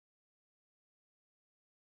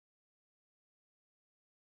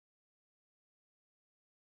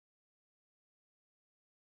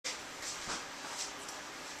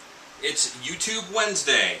It's YouTube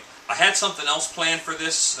Wednesday. I had something else planned for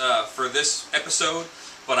this episode,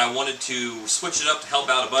 but I wanted to switch it up to help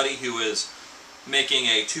out a buddy who is making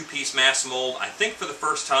a two-piece mask mold, I think for the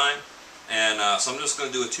first time, and so I'm just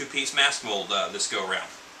going to do a two-piece mask mold this go-around.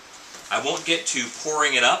 I won't get to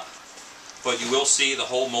pouring it up, but you will see the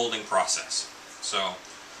whole molding process. So,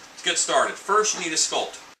 let's get started. First, you need a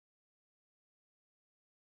sculpt.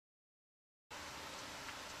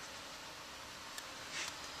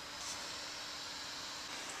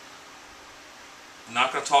 I'm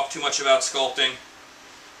not going to talk too much about sculpting.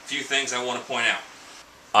 A few things I want to point out.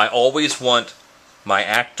 I always want my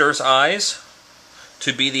actor's eyes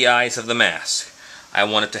to be the eyes of the mask. I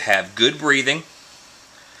want it to have good breathing.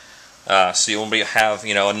 So you won't have,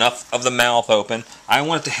 enough of the mouth open. I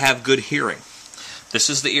want it to have good hearing. This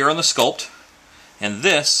is the ear on the sculpt, and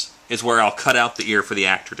this is where I'll cut out the ear for the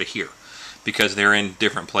actor to hear, because they're in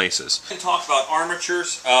different places. We can talk about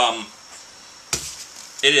armatures.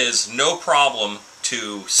 It is no problem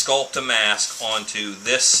to sculpt a mask onto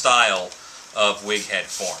this style of wig head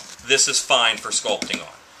form. This is fine for sculpting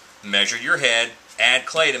on. Measure your head, add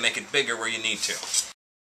clay to make it bigger where you need to.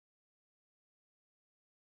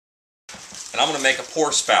 And I'm going to make a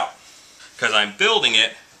pour spout because I'm building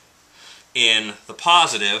it in the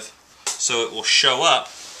positive so it will show up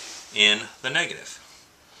in the negative.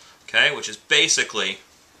 Okay, which is basically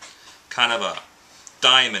kind of a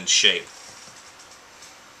diamond shape.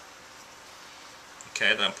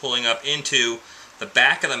 Okay, that I'm pulling up into the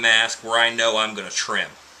back of the mask where I know I'm going to trim.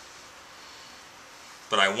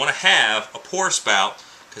 But I want to have a pour spout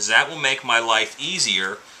because that will make my life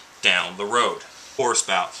easier down the road. Pour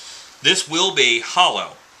spout. This will be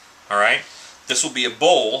hollow, alright? This will be a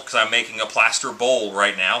bowl, because I'm making a plaster bowl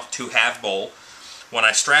right now, two-half bowl. When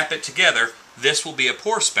I strap it together, this will be a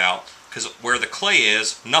pour spout, because where the clay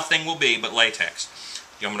is, nothing will be but latex.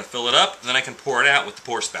 I'm going to fill it up, then I can pour it out with the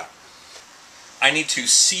pour spout. I need to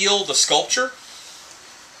seal the sculpture.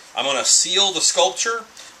 I'm going to seal the sculpture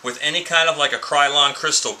with any kind of like a Krylon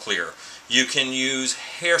crystal clear. You can use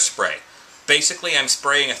hairspray. Basically, I'm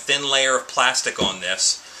spraying a thin layer of plastic on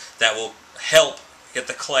this that will help get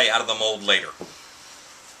the clay out of the mold later.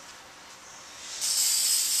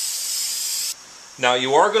 Now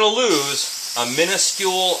you are going to lose a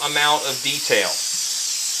minuscule amount of detail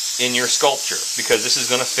in your sculpture because this is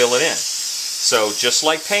going to fill it in. So just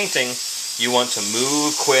like painting, you want to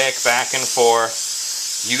move quick back and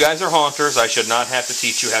forth. You guys are haunters. I should not have to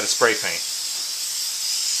teach you how to spray paint.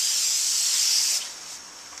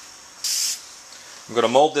 I'm going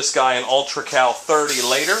to mold this guy in Ultra Cal 30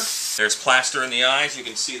 later. There's plaster in the eyes, you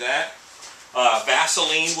can see that.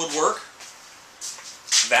 Vaseline would work.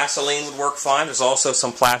 Vaseline would work fine. There's also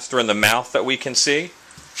some plaster in the mouth that we can see.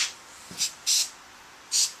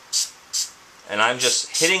 And I'm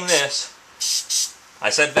just hitting this. I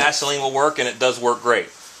said Vaseline will work, and it does work great.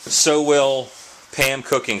 So will Pam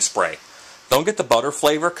cooking spray. Don't get the butter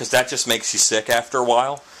flavor, because that just makes you sick after a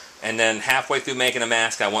while. And then halfway through making a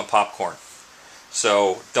mask, I want popcorn.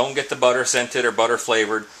 So don't get the butter scented or butter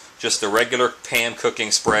flavored, just the regular Pam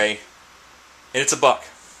cooking spray. And it's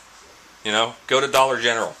 $1. Go to Dollar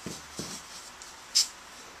General.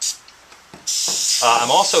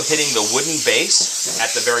 I'm also hitting the wooden base at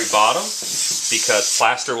the very bottom because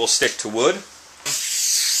plaster will stick to wood.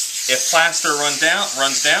 If plaster runs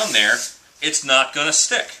down there, it's not going to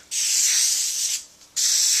stick.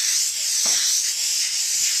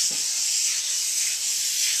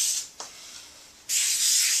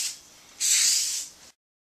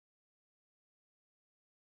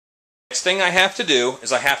 Next thing I have to do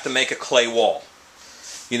is I have to make a clay wall.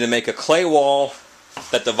 You need to make a clay wall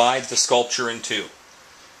that divides the sculpture in two.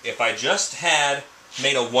 If I just had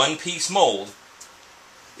made a one-piece mold,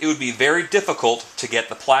 it would be very difficult to get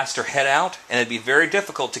the plaster head out, and it'd be very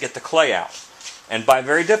difficult to get the clay out. And by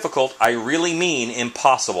very difficult, I really mean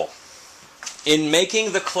impossible. In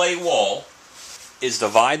making the clay wall is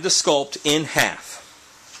divide the sculpt in half.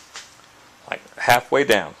 Like halfway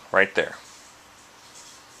down, right there.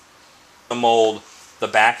 Mold the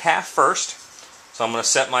back half first. So I'm going to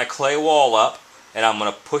set my clay wall up and I'm going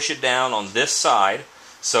to push it down on this side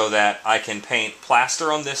so that I can paint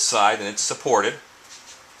plaster on this side and it's supported.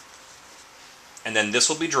 And then this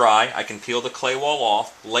will be dry. I can peel the clay wall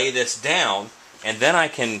off, lay this down, and then I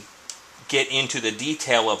can get into the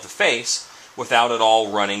detail of the face without it all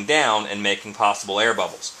running down and making possible air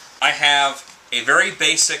bubbles. I have a very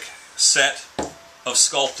basic set of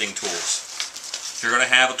sculpting tools. You're going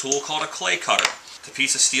to have a tool called a clay cutter. It's a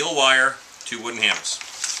piece of steel wire, 2 wooden handles.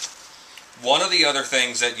 One of the other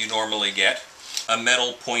things that you normally get, a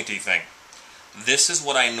metal pointy thing. This is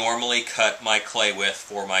what I normally cut my clay with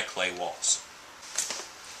for my clay walls.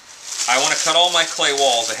 I want to cut all my clay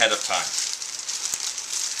walls ahead of time.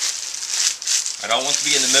 I don't want to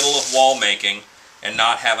be in the middle of wall making and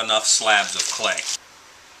not have enough slabs of clay.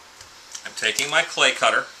 I'm taking my clay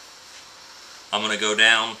cutter. I'm going to go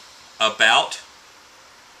down about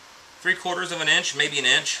 3/4 of an inch, maybe an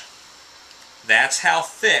inch. That's how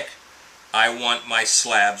thick I want my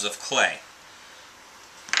slabs of clay.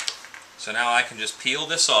 So now I can just peel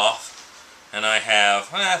this off, and I have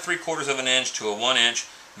 3/4 of an inch to a 1 inch,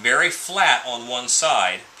 very flat on one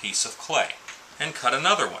side piece of clay, and cut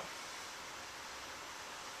another one.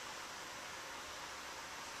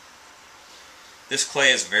 This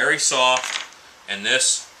clay is very soft, and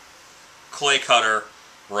this clay cutter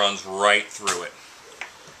runs right through it.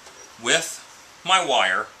 With my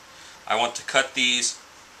wire, I want to cut these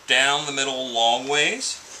down the middle long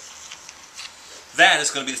ways. That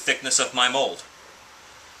is going to be the thickness of my mold.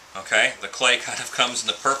 Okay, the clay kind of comes in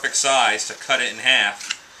the perfect size to cut it in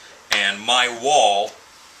half, and my wall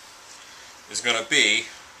is going to be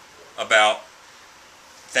about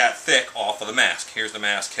that thick off of the mask. Here's the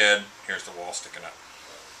mask head, here's the wall sticking up.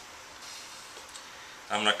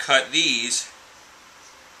 I'm going to cut these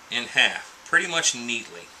in half, pretty much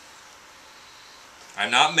neatly.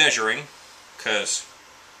 I'm not measuring, because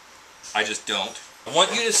I just don't. I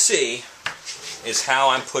want you to see is how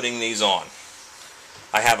I'm putting these on.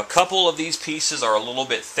 I have a couple of these pieces are a little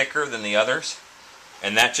bit thicker than the others,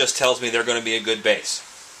 and that just tells me they're going to be a good base.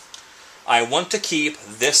 I want to keep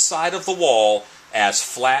this side of the wall as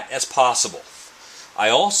flat as possible. I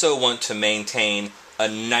also want to maintain a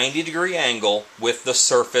 90-degree angle with the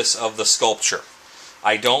surface of the sculpture.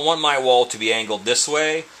 I don't want my wall to be angled this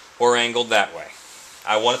way or angled that way.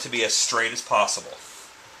 I want it to be as straight as possible.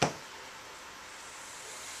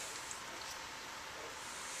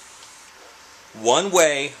 One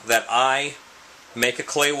way that I make a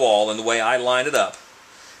clay wall and the way I line it up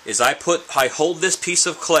is I hold this piece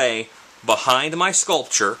of clay behind my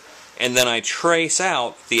sculpture, and then I trace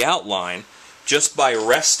out the outline just by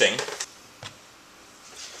resting.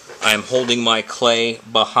 I'm holding my clay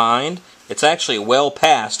behind. It's actually well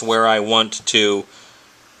past where I want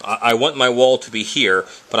my wall to be here,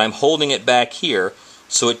 but I'm holding it back here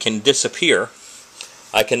so it can disappear.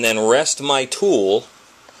 I can then rest my tool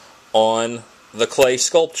on the clay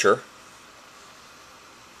sculpture,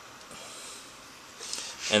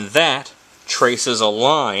 and that traces a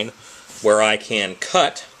line where I can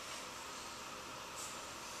cut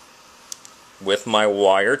with my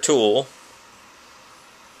wire tool,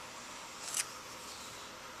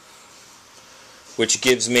 which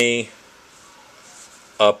gives me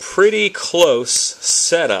a pretty close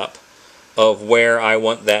setup of where I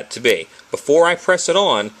want that to be. Before I press it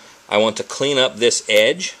on, I want to clean up this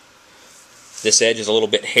edge. This edge is a little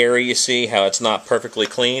bit hairy, you see how it's not perfectly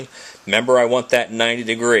clean. Remember, I want that 90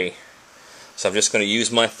 degree. So I'm just going to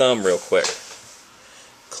use my thumb real quick.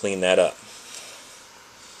 Clean that up.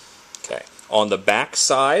 Okay. On the back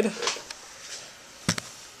side,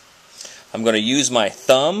 I'm going to use my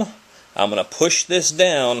thumb. I'm going to push this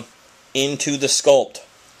down into the sculpt.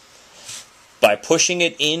 By pushing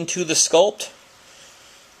it into the sculpt,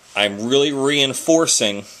 I'm really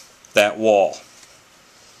reinforcing that wall.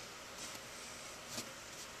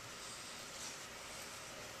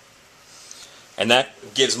 And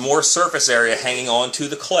that gives more surface area hanging on to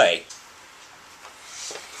the clay.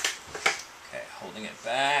 Okay, holding it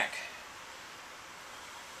back.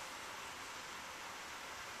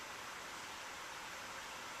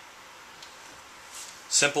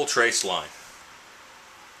 Simple trace line.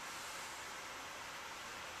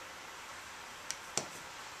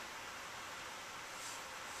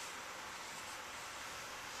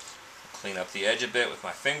 Clean up the edge a bit with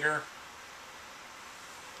my finger.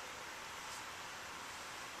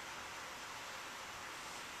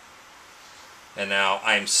 And now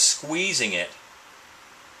I'm squeezing it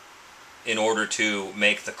in order to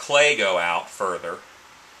make the clay go out further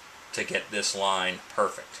to get this line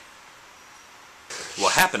perfect.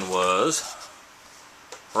 What happened was,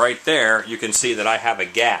 right there, you can see that I have a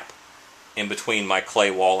gap in between my clay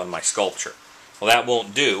wall and my sculpture. Well, that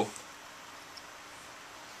won't do,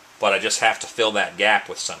 but I just have to fill that gap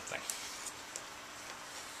with something,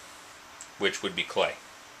 which would be clay.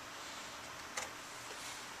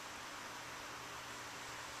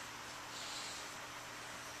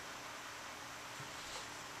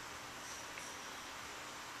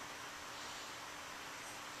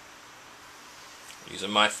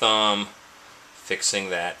 Using my thumb, fixing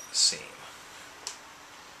that seam.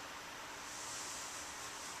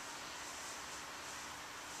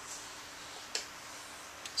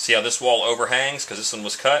 See how this wall overhangs because this one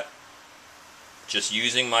was cut? Just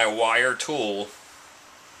using my wire tool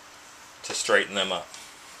to straighten them up.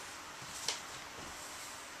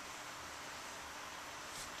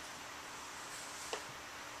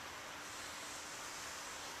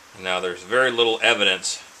 Now there's very little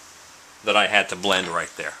evidence that I had to blend right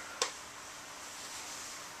there.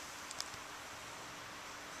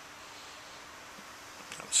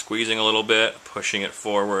 I'm squeezing a little bit, pushing it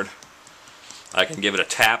forward. I can give it a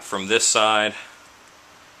tap from this side.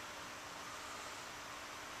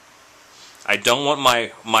 I don't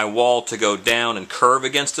want my wall to go down and curve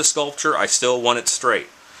against the sculpture. I still want it straight.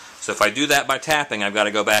 So if I do that by tapping, I've got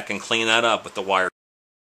to go back and clean that up with the wire.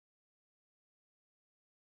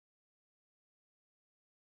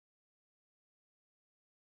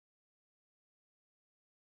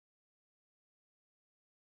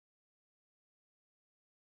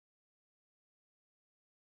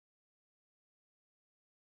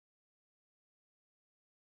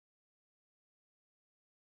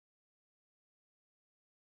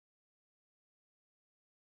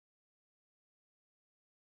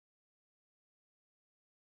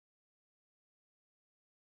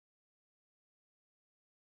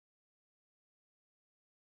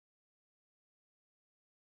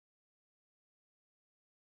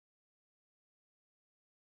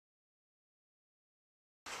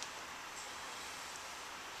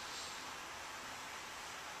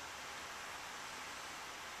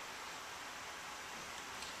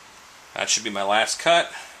 That should be my last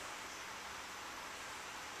cut.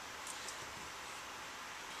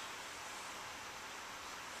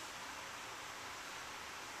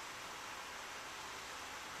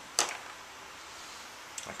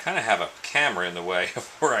 I kind of have a camera in the way of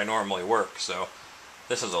where I normally work, so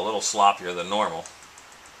this is a little sloppier than normal.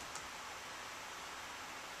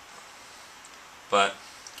 But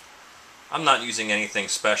I'm not using anything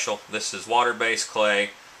special. This is water-based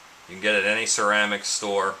clay. You can get it at any ceramics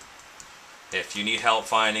store. If you need help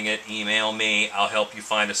finding it, email me. I'll help you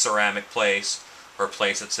find a ceramic place or a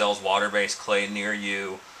place that sells water-based clay near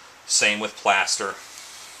you. Same with plaster.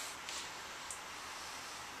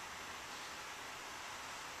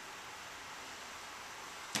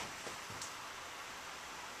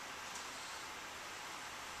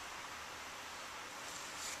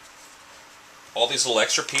 All these little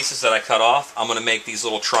extra pieces that I cut off, I'm going to make these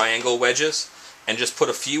little triangle wedges and just put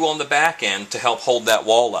a few on the back end to help hold that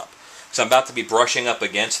wall up. So I'm about to be brushing up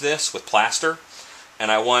against this with plaster,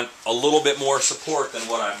 and I want a little bit more support than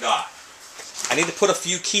what I've got. I need to put a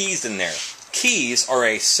few keys in there. Keys are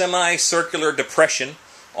a semicircular depression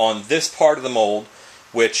on this part of the mold,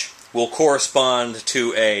 which will correspond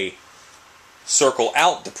to a circle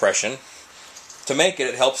out depression. To make it,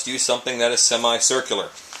 it helps use something that is semicircular.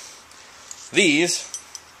 These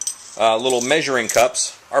little measuring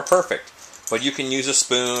cups are perfect, but you can use a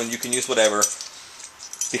spoon, you can use whatever.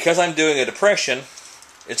 Because I'm doing a depression,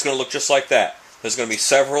 it's going to look just like that. There's going to be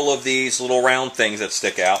several of these little round things that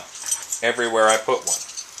stick out everywhere I put one.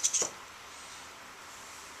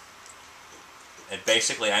 And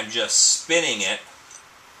basically I'm just spinning it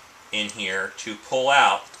in here to pull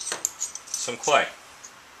out some clay.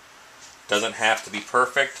 Doesn't have to be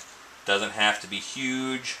perfect, doesn't have to be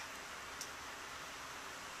huge.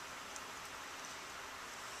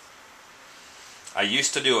 I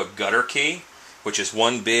used to do a gutter key, which is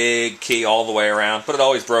one big key all the way around, but it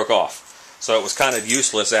always broke off. So it was kind of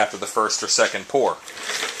useless after the first or second pour.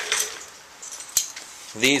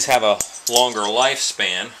 These have a longer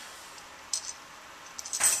lifespan.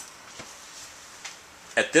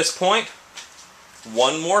 At this point,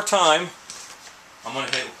 one more time, I'm going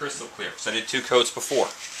to hit it with crystal clear, because I did 2 coats before.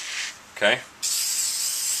 Okay?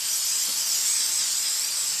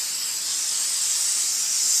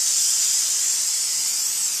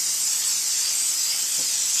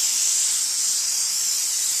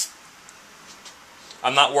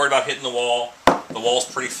 I'm not worried about hitting the wall. The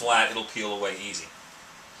wall's pretty flat. It'll peel away easy.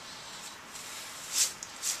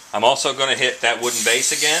 I'm also going to hit that wooden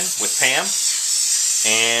base again with Pam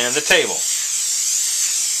and the table.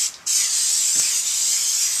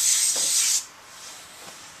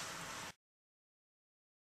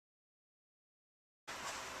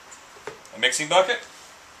 A mixing bucket.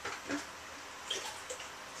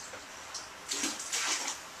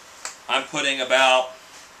 I'm putting about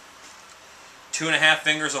 2½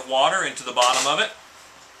 fingers of water into the bottom of it.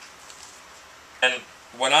 And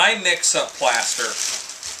when I mix up plaster,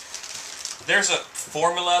 there's a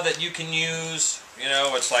formula that you can use. You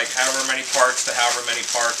know, it's like however many parts to however many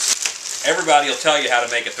parts. Everybody will tell you how to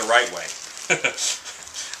make it the right way.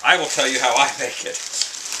 I will tell you how I make it.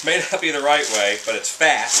 It may not be the right way, but it's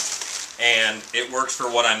fast. and it works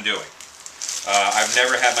for what I'm doing. I've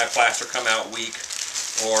never had my plaster come out weak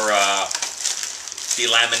or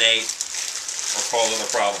delaminate or cause other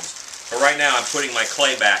problems. But right now I'm putting my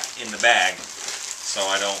clay back in the bag so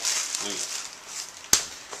I don't lose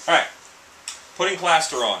it. Alright, putting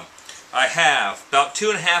plaster on. I have about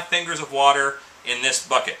 2.5 fingers of water in this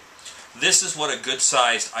bucket. This is what a good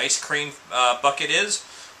sized ice cream bucket is.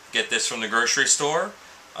 Get this from the grocery store.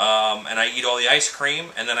 And I eat all the ice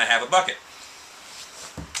cream and then I have a bucket.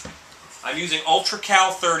 I'm using Ultra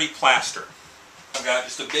Cal 30 plaster. I've got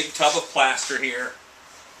just a big tub of plaster here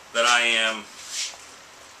that I am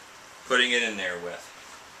putting it in there with.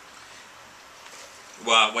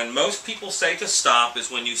 Well, when most people say to stop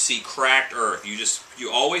is when you see cracked earth.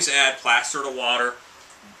 You always add plaster to water,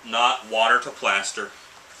 not water to plaster.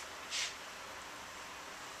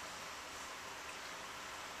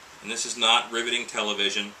 And this is not riveting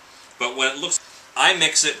television, but when it looks, I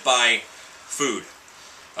mix it by food.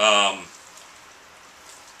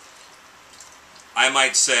 I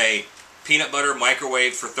might say peanut butter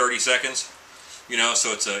microwave for 30 seconds, you know,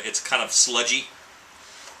 so it's kind of sludgy.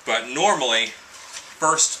 But normally,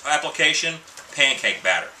 first application, pancake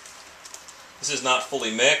batter. This is not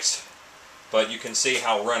fully mixed, but you can see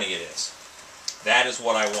how runny it is. That is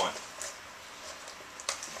what I want.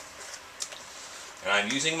 And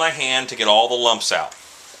I'm using my hand to get all the lumps out.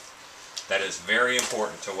 That is very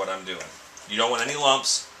important to what I'm doing. You don't want any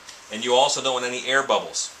lumps, and you also don't want any air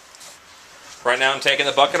bubbles. Right now I'm taking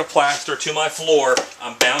the bucket of plaster to my floor.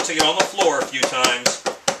 I'm bouncing it on the floor a few times.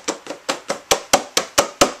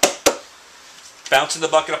 Bouncing the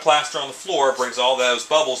bucket of plaster on the floor brings all those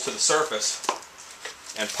bubbles to the surface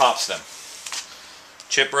and pops them.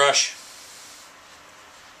 Chip brush.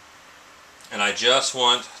 And I just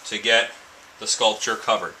want to get the sculpture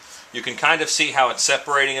covered. You can kind of see how it's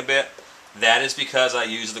separating a bit. That is because I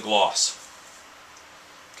use the gloss.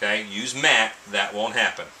 Okay, use matte, that won't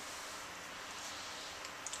happen.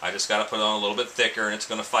 I just got to put it on a little bit thicker and it's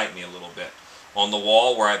going to fight me a little bit. On the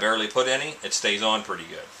wall where I barely put any, it stays on pretty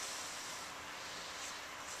good.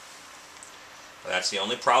 That's the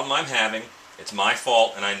only problem I'm having. It's my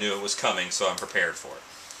fault and I knew it was coming, so I'm prepared for it.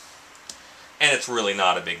 And it's really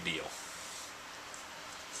not a big deal.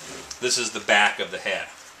 This is the back of the head.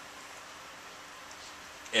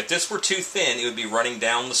 If this were too thin, it would be running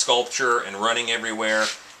down the sculpture and running everywhere.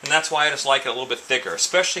 And that's why I just like it a little bit thicker,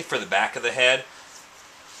 especially for the back of the head.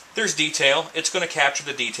 There's detail. It's going to capture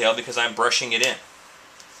the detail because I'm brushing it in.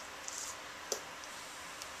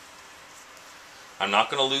 I'm not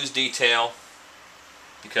going to lose detail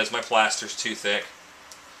because my plaster's too thick.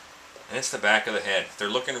 And it's the back of the head. If they're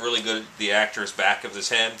looking really good at the actor's back of his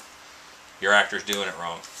head, your actor's doing it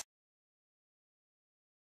wrong.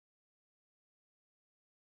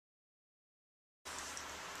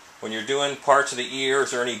 When you're doing parts of the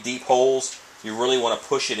ears or any deep holes, you really want to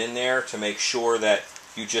push it in there to make sure that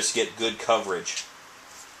you just get good coverage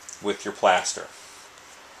with your plaster.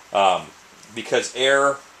 Because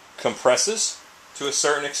air compresses to a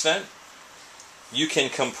certain extent, you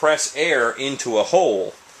can compress air into a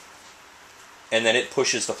hole and then it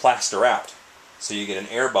pushes the plaster out. So you get an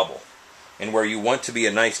air bubble. And where you want to be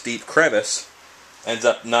a nice deep crevice ends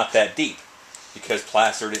up not that deep because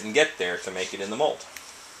plaster didn't get there to make it in the mold.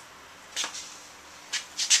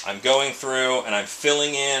 I'm going through and I'm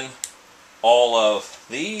filling in all of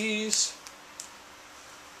these.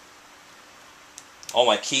 All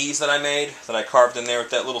my keys that I made, that I carved in there with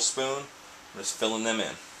that little spoon. I'm just filling them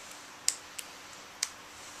in.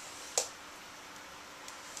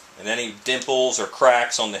 And any dimples or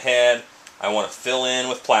cracks on the head, I want to fill in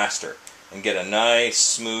with plaster and get a nice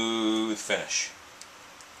smooth finish.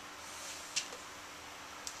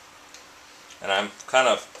 And I'm kind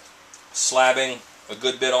of slabbing a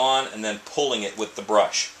good bit on and then pulling it with the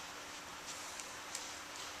brush.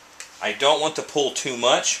 I don't want to pull too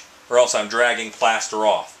much or else I'm dragging plaster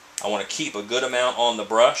off. I want to keep a good amount on the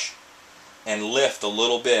brush and lift a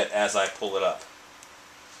little bit as I pull it up.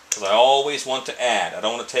 Because I always want to add. I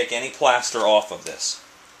don't want to take any plaster off of this.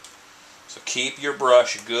 So keep your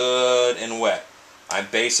brush good and wet. I'm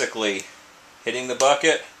basically hitting the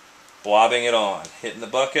bucket, blobbing it on. Hitting the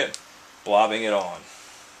bucket, blobbing it on.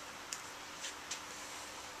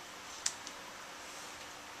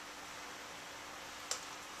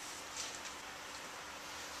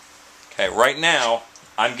 Okay, right now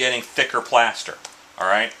I'm getting thicker plaster.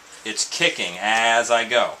 Alright? It's kicking as I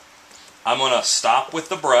go. I'm going to stop with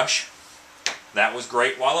the brush. That was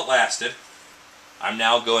great while it lasted. I'm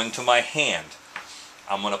now going to my hand.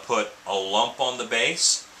 I'm going to put a lump on the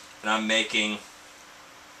base and I'm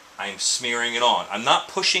smearing it on. I'm not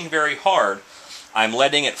pushing very hard I'm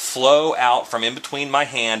letting it flow out from in between my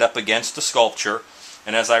hand up against the sculpture,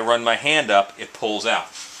 and as I run my hand up, it pulls out.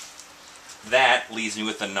 That leaves me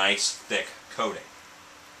with a nice thick coating.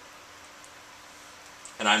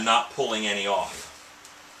 And I'm not pulling any off.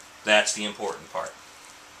 That's the important part.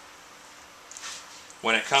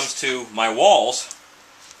 When it comes to my walls,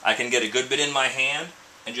 I can get a good bit in my hand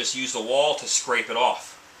and just use the wall to scrape it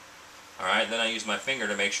off. Alright, then I use my finger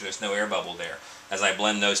to make sure there's no air bubble there as I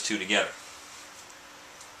blend those two together.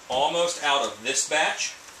 Almost out of this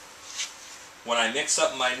batch. When I mix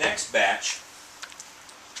up my next batch,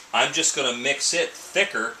 I'm just going to mix it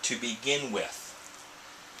thicker to begin with.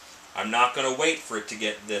 I'm not going to wait for it to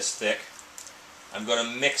get this thick. I'm going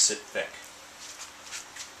to mix it thick.